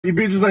These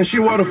bitches ain't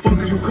shit, why the fuck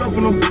is you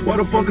cuffing them? Why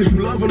the fuck is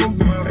you loving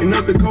them? Ain't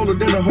nothing colder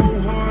than a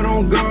whole heart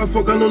on God.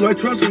 Fuck, I look like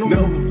trusting them.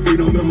 Never.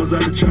 Freedom members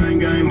out the chain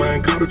gang, I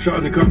ain't caught a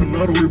charge and caught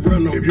another, we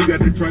run them. If you got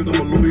the drink,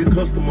 I'm a loyal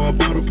customer. A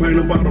bottle paint,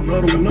 about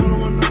another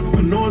one.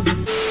 I know it's I'm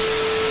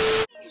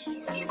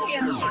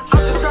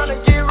just trying to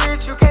get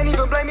rich, you can't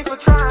even blame me for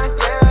trying,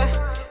 yeah.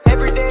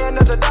 Every day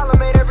another dollar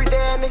made, every day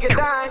a nigga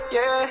dying,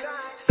 yeah.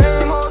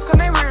 Same hoes, cause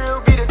they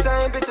real, be the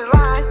same bitches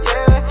lying,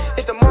 yeah.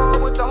 Hit the mall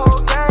with the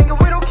whole gang, and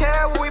we don't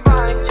care what we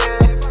buying, yeah.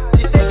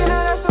 She shaking her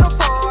ass to the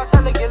floor, I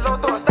tell her get low,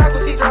 throw a stack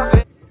when she drop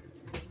it.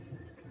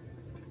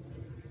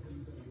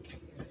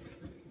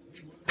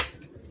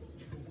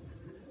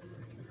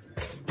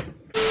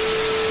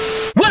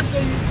 What's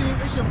good,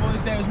 YouTube? It's your boy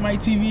Savage Mike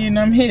TV, and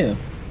I'm here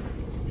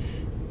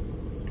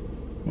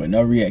with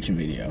no reaction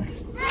video.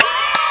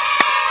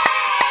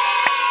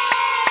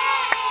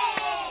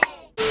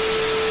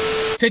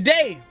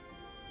 Today,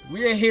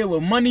 we are here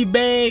with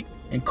Moneybagg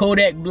and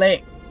Kodak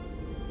Black,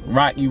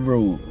 Rocky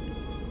Road.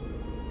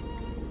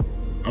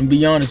 I'm gonna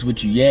be honest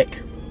with you,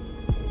 Yak.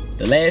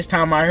 The last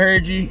time I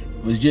heard you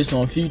was just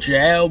on Future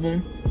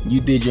album. You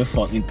did your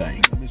fucking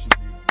thing.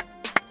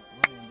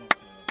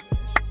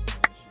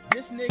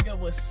 This nigga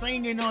was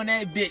singing on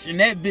that bitch, and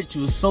that bitch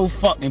was so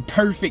fucking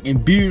perfect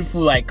and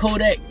beautiful. Like,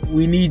 Kodak,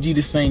 we need you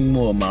to sing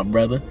more, my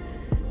brother.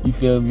 You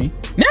feel me?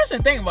 Now, the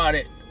thing about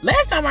it,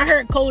 last time I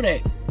heard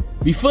Kodak,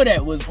 before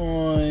that was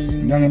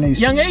on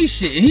Young A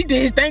shit. He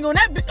did his thing on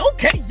that bitch.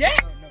 Okay, yeah.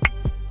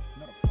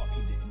 No, the fuck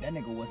he didn't. That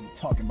nigga wasn't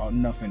talking about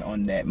nothing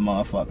on that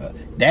motherfucker.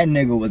 That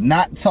nigga was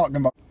not talking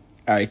about.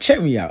 Alright,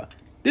 check me out.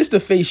 This the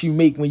face you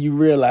make when you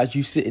realize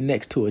you sitting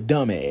next to a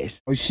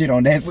dumbass. Oh shit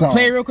on that song.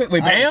 Play it real quick.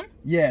 Wait, Bam?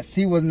 Yes,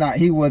 he was not.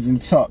 He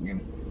wasn't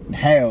talking.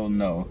 Hell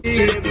no.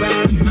 I'm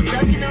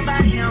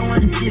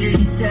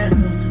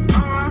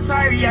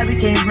sorry, I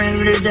became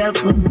friends with the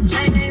devil.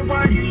 Shine ain't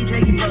party, we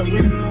drinking but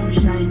with the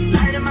moonshine.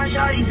 Light of my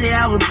shawty say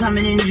I was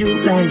coming in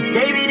July.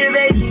 Baby the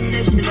baby,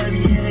 that shit love me,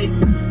 hate.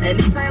 At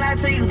least I like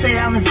to you say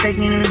I'm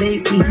expecting the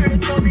baby.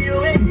 Birds told me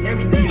away,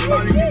 everything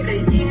falling in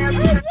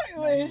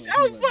place.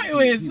 I was fighting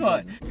with his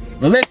fuck.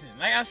 But listen,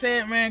 like I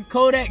said, man,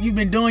 Kodak, you've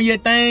been doing your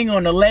thing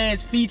on the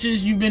last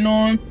features you've been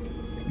on.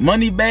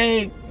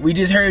 Moneybagg, we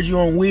just heard you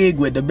on Wig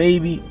with the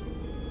baby.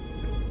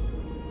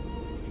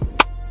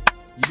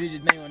 You did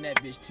your thing on that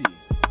bitch too.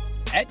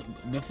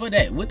 Before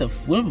that, what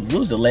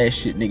was the last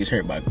shit niggas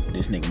heard about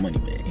this nigga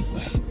Moneybagg?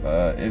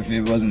 If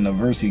it wasn't a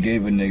verse he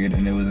gave a nigga,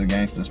 then it was a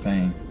Gangsta's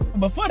Pain.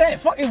 Before that,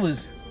 it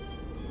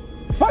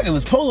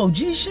was Polo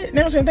G shit. You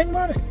know what I'm saying? Think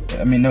about it.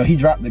 I mean, no, he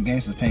dropped the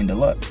Gangsta's Pain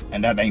Deluxe,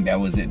 and I think that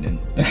was it then.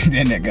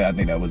 Then that guy, I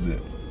think that was it.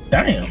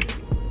 Damn.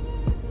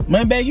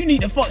 Moneybagg, you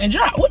need to fucking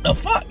drop. What the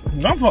fuck?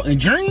 I'm fucking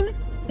dreaming.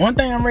 One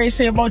thing I'm ready to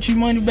say about you,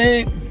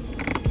 Moneybagg,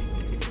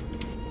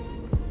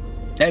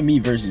 that Me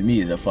Versus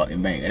Me is a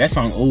fucking banger. That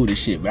song old as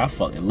shit, but I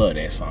fucking love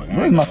that song.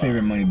 What's my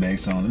favorite Moneybagg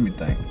song? Let me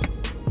think.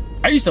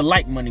 I used to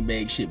like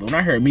Moneybagg shit, but when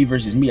I heard Me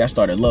Versus Me, I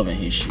started loving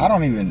his shit. I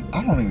don't even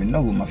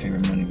know what my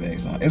favorite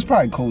Moneybagg song. It's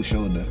probably Cold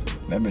Shoulder.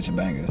 That bitch a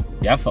banger.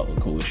 Yeah, I fuck with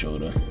Cold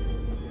Shoulder.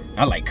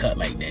 I like Cut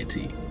Like That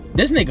too.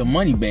 This nigga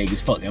Moneybagg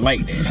is fucking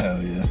like that.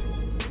 Hell yeah.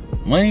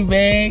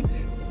 Moneybagg,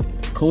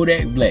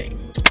 Kodak Black.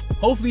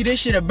 Hopefully this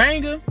shit a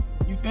banger.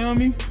 You feel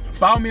me?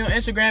 Follow me on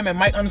Instagram at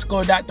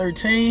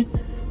Mike_.13.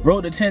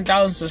 Road to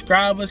 10,000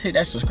 subscribers. Hit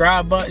that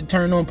subscribe button.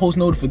 Turn on post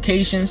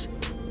notifications.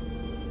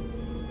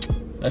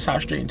 Let's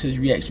hop straight into this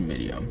reaction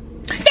video.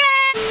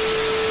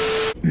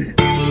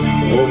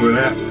 over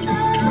that.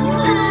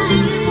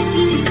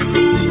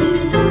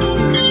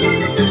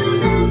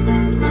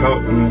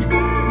 Talk to me.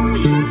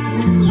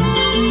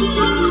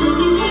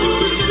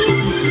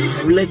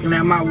 Looking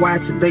at my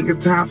watch, I think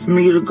it's time for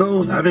me to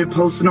go. I've been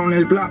posting on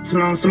this block too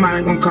long,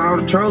 somebody gonna call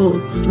the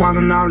troll.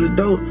 Swallowing all the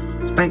dope,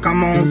 think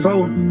I'm on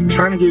phone.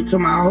 Trying to get to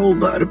my hole,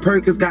 but the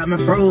perk has got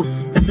me froze.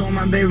 And doing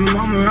my baby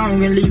mama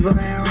wrong and leave her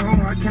at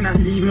home. I cannot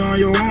leave you on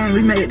your own,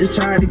 we made this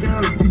child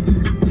together.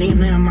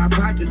 Leaning in my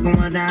pocket,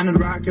 going down the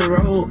rocky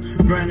road.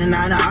 Running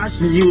out of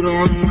options, you the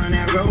only one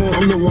that roll.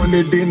 I'm the one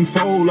that didn't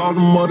fold, all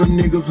them other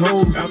niggas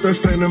hoes. Out there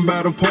standing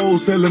by the pole,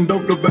 selling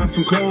dope to buy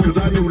some clothes. Cause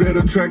I knew that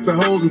attract the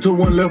hoes until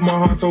one left my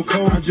heart so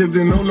cold. I just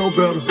didn't know no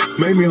better,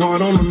 made me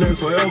hard on the next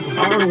forever.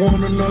 I already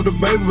want another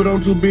baby, but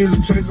I'm too busy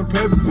chasing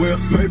paper. Well,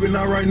 maybe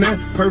not right now,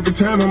 perfect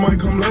timing might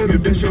come later.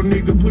 If that's your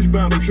nigga push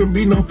bottom, shouldn't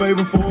be no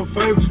favor for a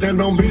favor.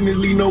 Stand on business,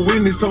 leave no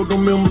witness, told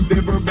them members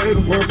that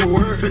verbatim, word for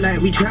word. Feel like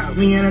we trapped,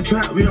 we in a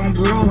trap, we on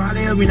parole. How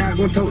the hell we not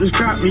gonna tote this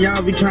crap, we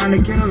all be trying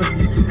to kill her.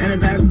 And the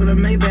back for the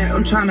Maybach,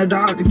 I'm trying to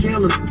dodge the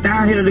killers.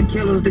 Down here the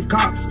killers, the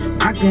cops,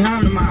 I can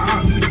handle my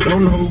ops.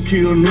 Don't know who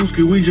killed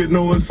Nooski, we just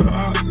know it's a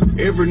op.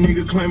 Every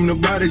nigga claiming the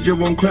body just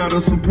won't cloud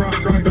us some props.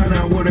 Find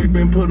out where they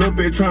been put up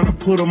at, trying to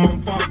put them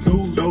on Fox.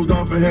 Who dozed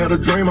off and had a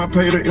dream, I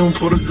paid a M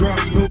for the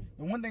drops. The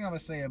one thing I'm gonna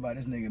say about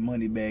this nigga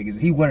Moneybagg is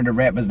he one of the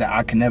rappers that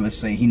I can never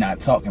say he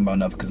not talking about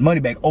nothing, because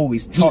Moneybagg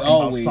always talking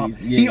about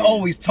something. Yeah. He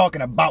always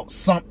talking about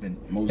something.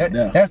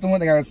 That's the one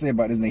thing I gotta say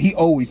about this nigga. He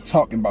always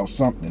talking about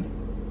something.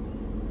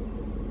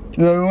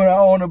 When I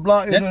on the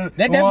block, that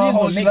definitely is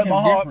what make him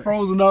my heart different.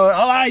 frozen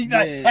up. He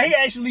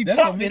actually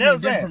talking.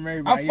 That's what I'm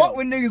saying. I fuck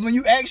with niggas when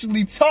you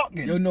actually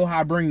talking. You know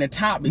how I bring the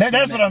topic.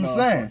 That's what I'm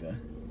saying.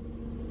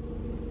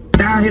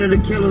 Down here, the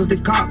killers, the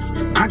cops.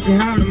 I can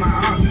handle my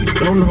ops.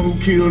 Don't know who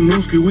killed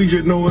Nooski, we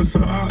just know it's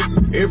a op.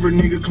 Every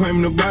nigga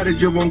claiming the body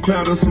just won't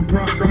cloud us some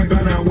props. Right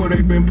out where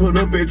they been put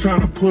up at,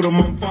 trying to put them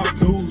on Fox.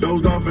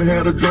 Dozed off and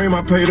had a dream,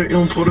 I paid a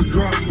M for the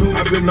drops.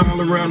 I've been all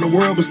around the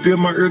world, but still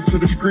my ear to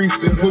the streets.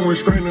 Still put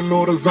restraining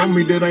orders on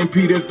me that ain't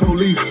P, that's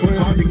police.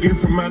 Hard to get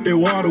from out that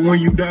water when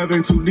you dive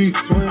in too deep.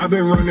 I've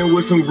been running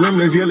with some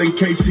gremlins yelling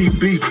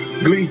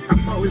KTB, Glee. I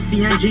fought with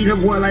CMG,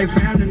 the boy like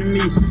family to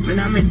me. When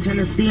I'm in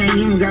Tennessee, ain't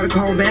even gotta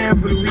call back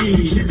for the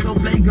weed. Shit so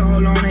flaky,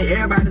 hold on, they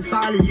everybody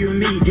solid, you and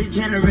me. This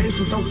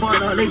generation so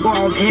fucked up, they go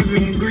off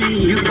envy and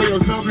greed. You for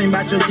yourself ain't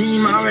about your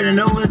team, I already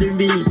know what it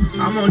be.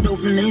 I'm on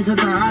dopamine,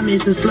 sometimes I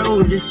miss the slow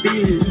with the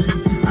speed.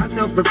 I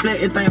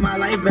self-reflect and think my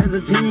life as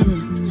a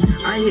team.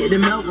 I hit the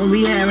milk when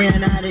we had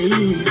ran out of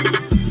eat.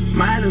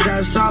 My eyes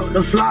got shot,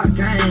 the flock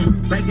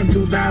came. Back in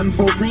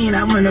 2014,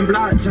 I went in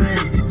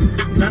blockchain.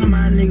 None of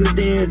my niggas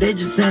dead, they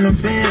just sent them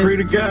fed. Free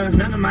to God.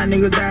 None of my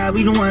niggas died,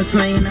 we the ones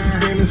slaying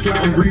out.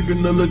 I'm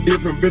grieving a little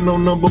different, been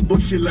on number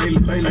bullshit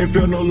lately. Ain't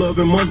felt no love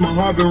in months, my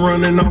heart been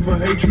running off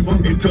of hatred.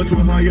 In touch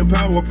with higher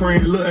power,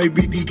 praying little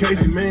ABD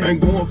cases, man.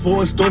 Ain't going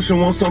for extortion,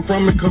 want something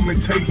from me, come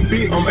and take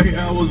it. I'm 8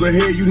 hours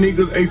ahead, you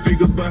niggas 8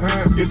 figures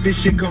behind. If this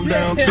shit come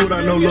down to it,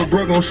 I know lil'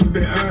 bro gon' shoot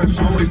that iron.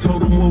 Always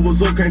told him what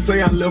was up, can't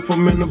say I left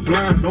him in the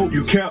blind. Nope,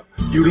 you cap,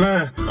 you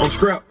lying, I'm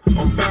strapped,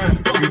 I'm fine,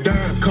 you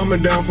dying.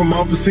 Coming down from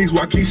off the seats,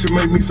 why Keisha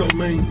make me so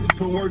mean?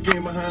 Put work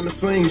in behind the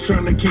scenes,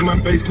 trying to keep my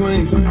face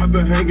clean. I've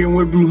been hanging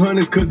with blue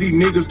hunters cause these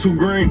niggas too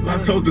green.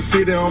 I told the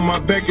city on my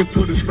back and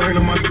put a strain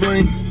on my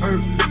spleen.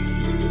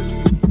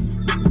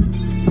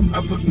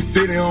 I put the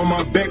city on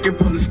my back and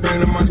put a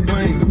strain on my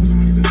spleen.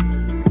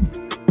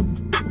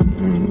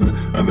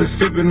 I've been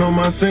sipping on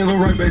my sin,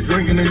 I'm right back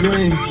drinking the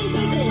lean.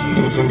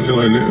 Or some shit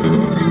like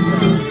that.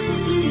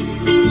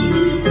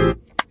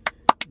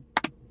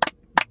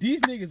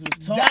 These niggas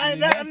was talking.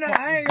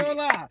 I ain't gonna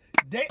lie.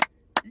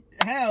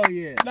 Hell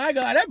yeah. Nah, I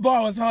got that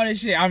bar was hard as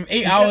shit. I'm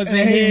 8 hours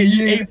ahead,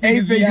 you 8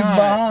 figures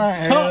behind.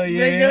 Hell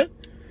yeah. Nigga.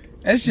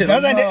 That shit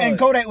was hard. And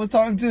Kodak was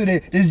talking too.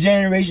 This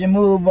generation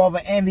move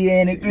over envy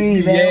and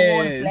greed. Man,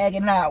 water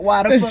flagging out.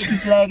 Why the fuck he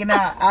flagging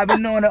out? I've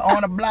been knowing it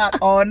on the block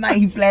all night.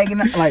 He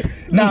flagging out. Like,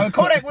 nah, when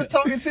Kodak was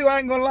talking too, I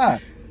ain't gonna lie.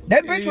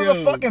 That bitch was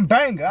a fucking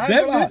banger. I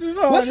ain't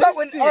gonna lie. What's up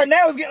when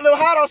now it's getting a little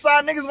hot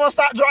outside? Niggas wanna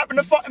stop dropping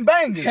the fucking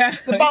bangers.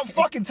 It's about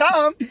fucking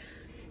time.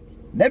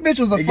 That bitch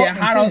was a fucking 10. Get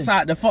hot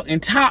outside, the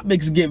fucking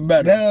topics get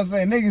better. That's what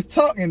I'm saying. Niggas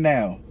talking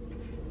now.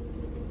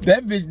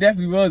 That bitch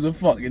definitely was a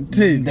fucking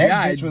 10. That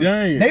bitch was,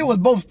 they was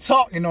both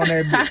talking on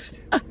that bitch.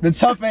 The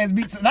tough ass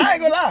beats. Nah, I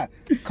ain't gonna lie.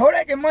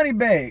 Kodak and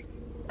Moneybagg.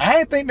 I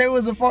ain't think there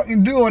was a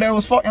fucking duo that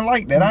was fucking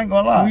like that. I ain't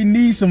gonna lie. We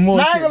need some more.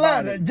 Nah, I ain't gonna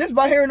lie. Just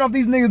by hearing off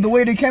these niggas, the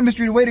way they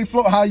chemistry, the way they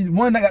flow, how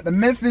one that got the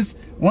Memphis,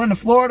 one the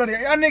Florida,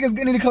 y'all niggas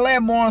need to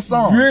collab more on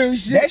songs. Real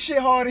shit. That shit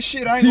hard as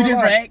shit. I ain't gonna lie. 2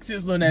 different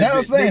accents on that. That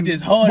was saying. They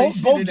just hard as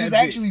shit. Both just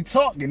actually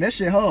talking. That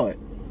shit hard.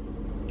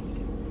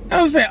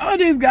 I was saying, all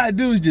these gotta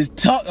do is just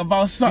talk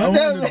about something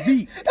on the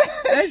beat.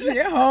 That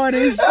shit hard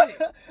as shit.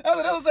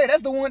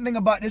 That's the one thing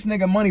about this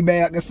nigga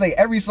Moneybagg I can say.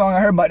 Every song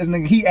I heard about this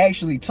nigga, he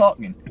actually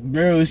talking.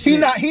 Real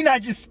shit. He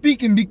not just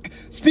speaking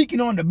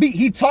on the beat.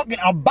 He talking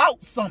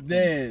about something.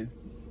 Yeah.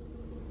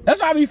 That's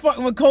why I be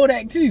fucking with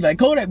Kodak too. Like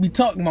Kodak be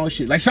talking about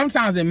shit. Like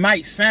sometimes it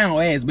might sound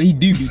ass, but he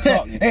do be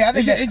talking. Hey, I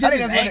think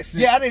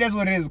that's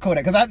what it is with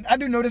Kodak. Cause I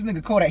do know this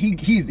nigga Kodak.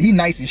 He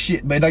nice as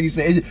shit, but like you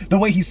said, the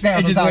way he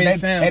sounds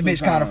sometimes that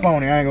bitch kind of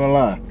phony. I ain't gonna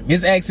lie.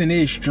 His accent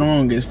is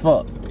strong as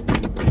fuck.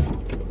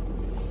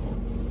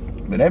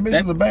 But that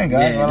bitch was a banger.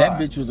 Yeah, that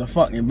bitch was a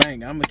fucking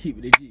banger. I'm gonna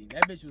keep it a G.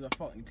 That bitch was a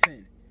fucking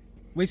 10.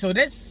 Wait, so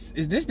is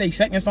this their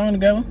second song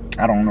together?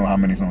 I don't know how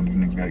many songs these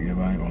niggas got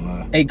together, I ain't gonna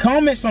lie. Hey,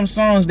 comment some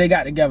songs they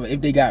got together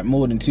if they got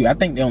more than 2. I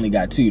think they only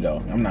got 2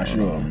 though. I'm not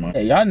sure.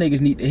 Hey, y'all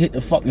niggas need to hit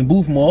the fucking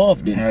booth more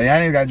often. Hell, y'all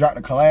niggas gotta drop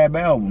the collab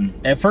album.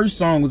 That first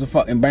song was a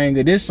fucking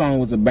banger. This song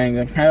was a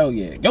banger. Hell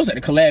yeah. Y'all said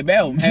the collab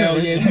album. Hell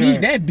yeah, we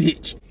need that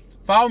bitch.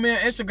 Follow me on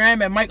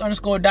Instagram at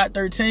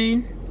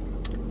Mike_.13.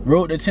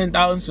 Road to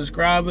 10,000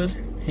 subscribers.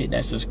 Hit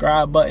that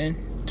subscribe button.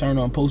 Turn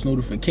on post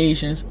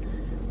notifications.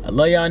 I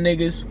love y'all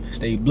niggas.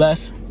 Stay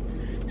blessed.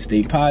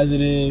 Stay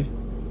positive.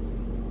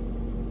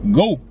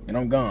 Go. And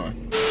I'm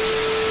gone.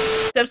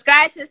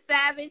 Subscribe to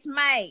Savage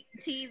Mike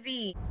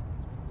TV.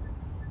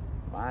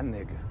 My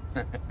nigga.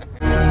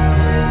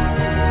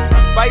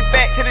 Right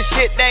back to the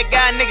shit that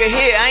guy nigga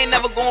here. I ain't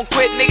never gonna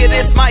quit, nigga.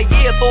 This my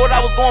year. Thought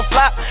I was gonna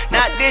flop.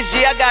 Not this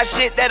year. I got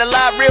shit that a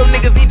lot real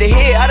niggas need to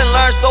hear. I done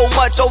learned so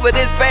much over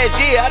this past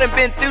year. I done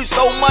been through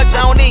so much.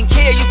 I don't even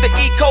care. Used to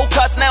eat cold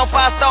cuts, now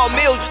 5-star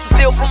meals. Used to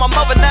steal from my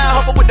mother, now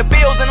I help her with the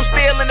bills. And I'm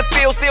still in the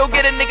field. Still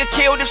get a nigga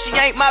killed if she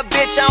ain't my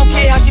bitch. I don't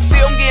care how she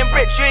feel. I'm getting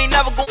rich. You ain't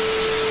never gonna.